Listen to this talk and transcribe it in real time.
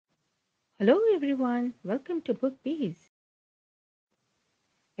Hello everyone, welcome to Book Bees.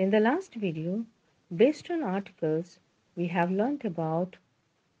 In the last video, based on articles, we have learnt about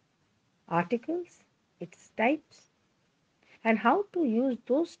articles, its types, and how to use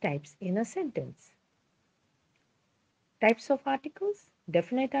those types in a sentence. Types of articles,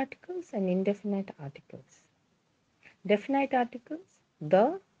 definite articles and indefinite articles. Definite articles,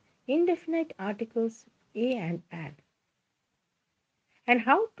 the, indefinite articles, a and an. And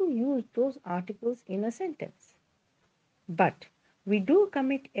how to use those articles in a sentence. But we do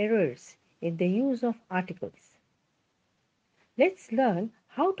commit errors in the use of articles. Let's learn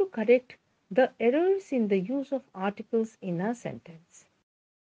how to correct the errors in the use of articles in a sentence.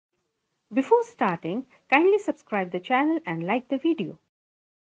 Before starting, kindly subscribe the channel and like the video.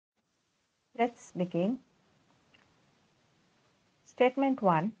 Let's begin. Statement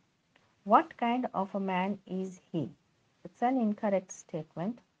 1. What kind of a man is he? It's an incorrect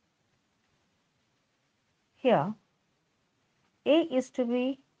statement. Here, A is to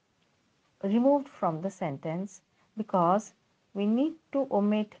be removed from the sentence because we need to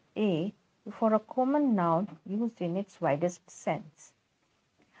omit A for a common noun used in its widest sense.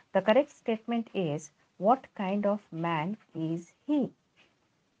 The correct statement is, what kind of man is he?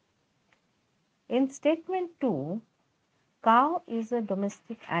 In statement 2, cow is a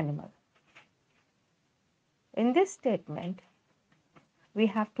domestic animal. In this statement, we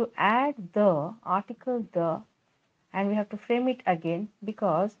have to add the article the and we have to frame it again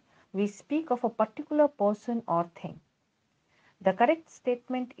because we speak of a particular person or thing. The correct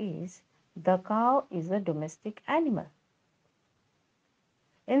statement is, the cow is a domestic animal.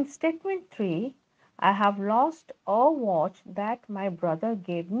 In statement 3, I have lost a watch that my brother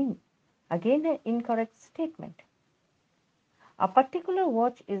gave me. Again, an incorrect statement. A particular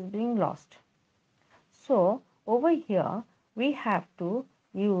watch is being lost. So, over here, we have to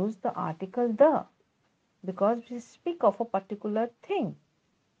use the article the because we speak of a particular thing.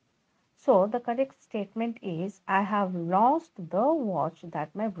 So, the correct statement is, I have lost the watch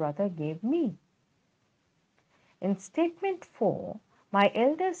that my brother gave me. In statement 4, my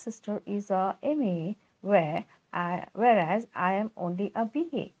elder sister is a MA whereas I am only a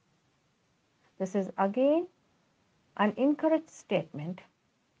BA. This is again an incorrect statement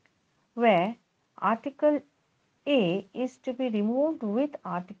where article A is to be removed with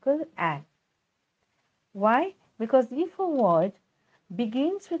article an. Why? Because if a word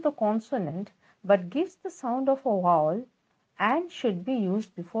begins with a consonant but gives the sound of a vowel, an should be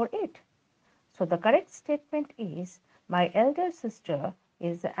used before it. So the correct statement is, my elder sister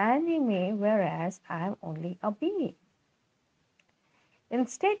is an MA whereas I am only a BA. In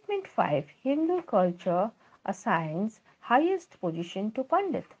statement 5, Hindu culture assigns highest position to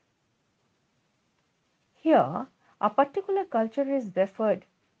Pandit. Here, a particular culture is referred.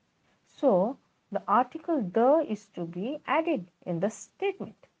 So, the article the is to be added in the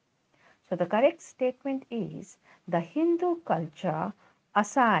statement. So, the correct statement is, the Hindu culture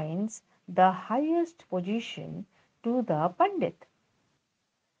assigns the highest position to the Pandit.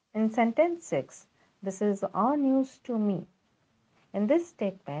 In sentence 6, this is all news to me. In this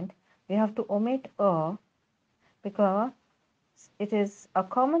statement, we have to omit a because it is a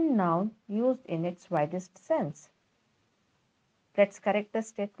common noun used in its widest sense. Let's correct the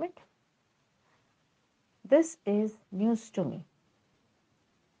statement. This is news to me.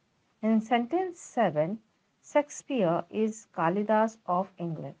 In sentence 7, Shakespeare is Kalidas of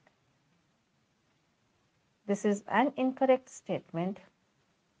England. This is an incorrect statement.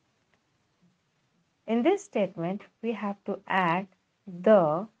 In this statement, we have to add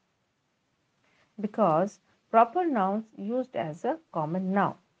the because proper nouns used as a common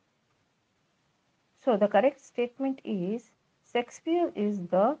noun. So the correct statement is, Shakespeare is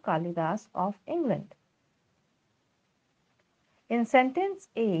the Kalidas of England. In sentence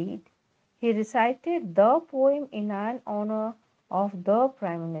 8, he recited the poem in an honor of the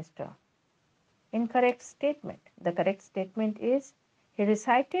Prime Minister. Incorrect statement. The correct statement is, he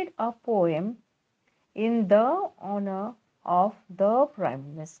recited a poem in the honor of the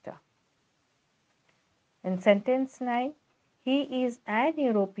Prime Minister. In sentence 9, he is an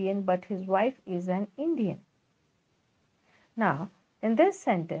European but his wife is an Indian. Now, in this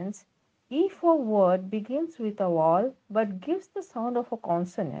sentence, if a word begins with a vowel but gives the sound of a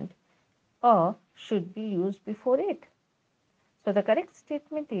consonant, a should be used before it. So the correct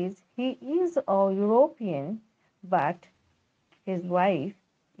statement is, he is a European but his wife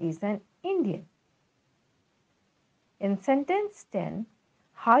is an Indian. In sentence 10,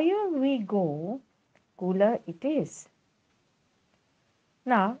 higher we go, cooler it is.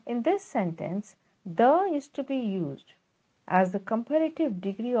 Now, in this sentence, the is to be used as the comparative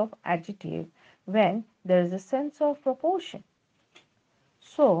degree of adjective when there is a sense of proportion.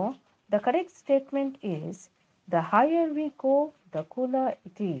 So, the correct statement is the higher we go, the cooler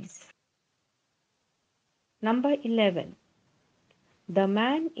it is. Number 11. The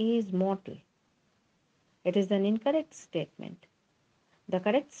man is mortal. It is an incorrect statement. The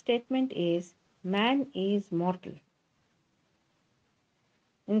correct statement is man is mortal.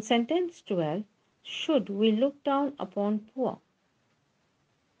 In sentence 12, should we look down upon poor?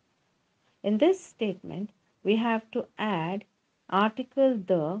 In this statement, we have to add article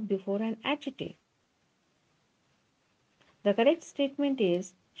the before an adjective. The correct statement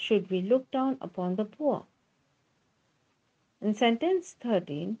is should we look down upon the poor? In sentence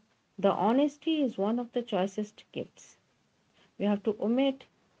 13, the honesty is one of the choicest gifts. We have to omit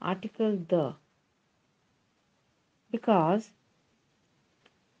article the because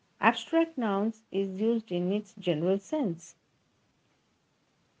abstract nouns is used in its general sense.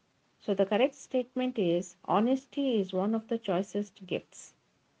 So the correct statement is honesty is one of the choicest gifts.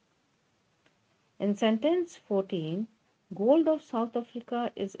 In sentence 14, gold of South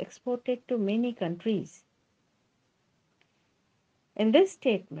Africa is exported to many countries. In this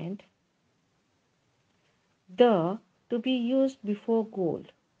statement, the to be used before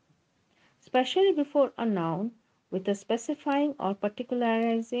gold, especially before a noun with a specifying or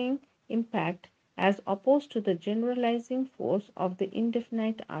particularizing impact as opposed to the generalizing force of the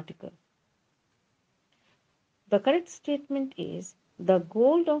indefinite article. The correct statement is the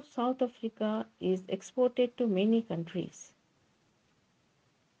gold of South Africa is exported to many countries.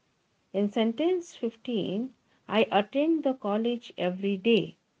 In sentence 15, I attend the college every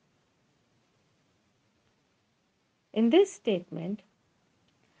day. In this statement,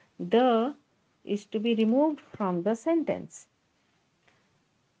 the is to be removed from the sentence.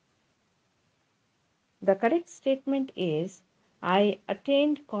 The correct statement is I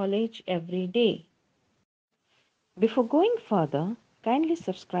attend college every day. Before going further, kindly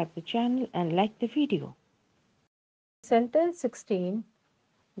subscribe the channel and like the video. Sentence 16.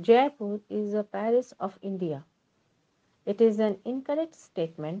 Jaipur is a Paris of India. It is an incorrect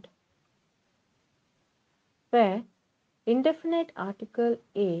statement where indefinite article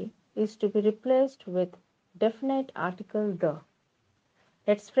a is to be replaced with definite article the.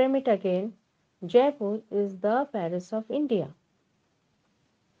 Let's frame it again. Jaipur is the Paris of India.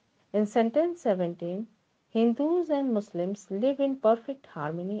 In sentence 17, Hindus and Muslims live in perfect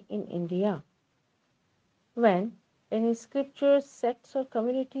harmony in India. When any scripture, sects or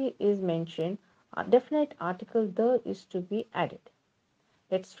community is mentioned, a definite article the is to be added.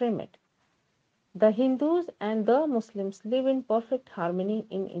 Let's frame it. The Hindus and the Muslims live in perfect harmony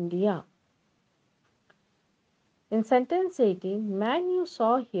in India. In sentence 18, man you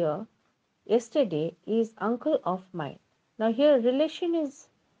saw here yesterday is uncle of mine. Now here relation is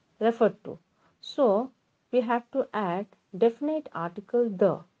referred to. So we have to add definite article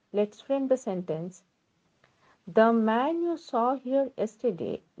the. Let's frame the sentence. The man you saw here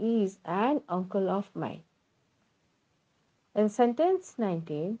yesterday is an uncle of mine. In sentence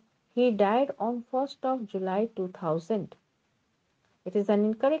 19, he died on 1st of July 2000. It is an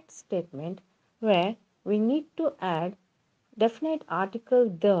incorrect statement where we need to add definite article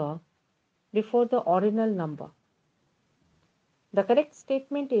the before the ordinal number. The correct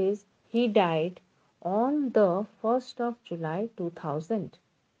statement is he died on the 1st of July 2000.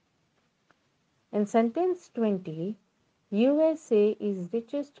 In sentence 20, USA is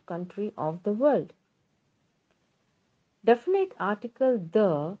richest country of the world. Definite article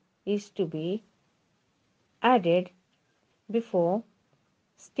the is to be added before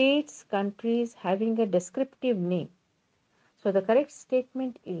states, countries having a descriptive name. So the correct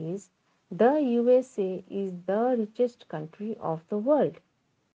statement is the USA is the richest country of the world.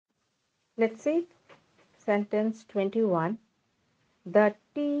 Let's see sentence 21. The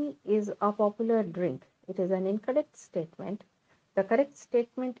tea is a popular drink. It is an incorrect statement. The correct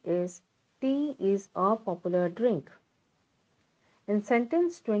statement is tea is a popular drink. In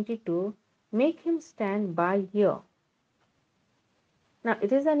sentence 22, make him stand by here. Now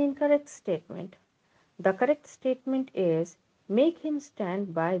it is an incorrect statement. The correct statement is make him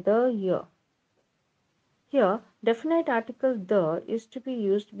stand by the ear. Here, definite article the is to be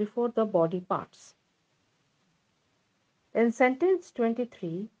used before the body parts. In sentence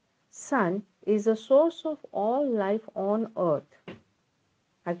 23, sun is a source of all life on earth.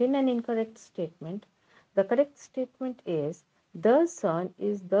 Again an incorrect statement. The correct statement is the sun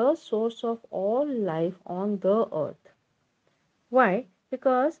is the source of all life on the earth. Why?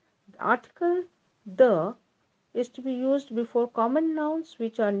 Because article the is to be used before common nouns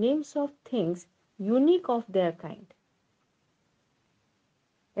which are names of things unique of their kind.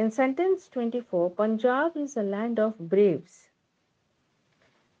 In sentence 24, Punjab is a land of braves.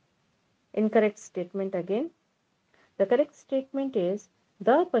 Incorrect statement again. The correct statement is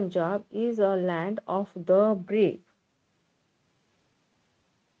the Punjab is a land of the brave.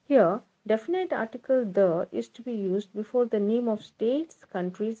 Here, definite article the is to be used before the name of states,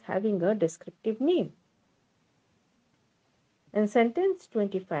 countries having a descriptive name. In sentence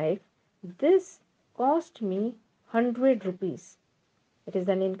 25, this cost me 100 rupees. It is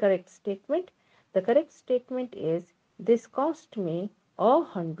an incorrect statement. The correct statement is this cost me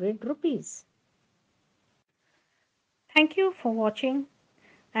 100 rupees. Thank you for watching,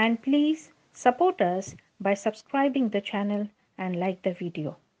 and please support us by subscribing the channel and like the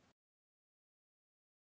video.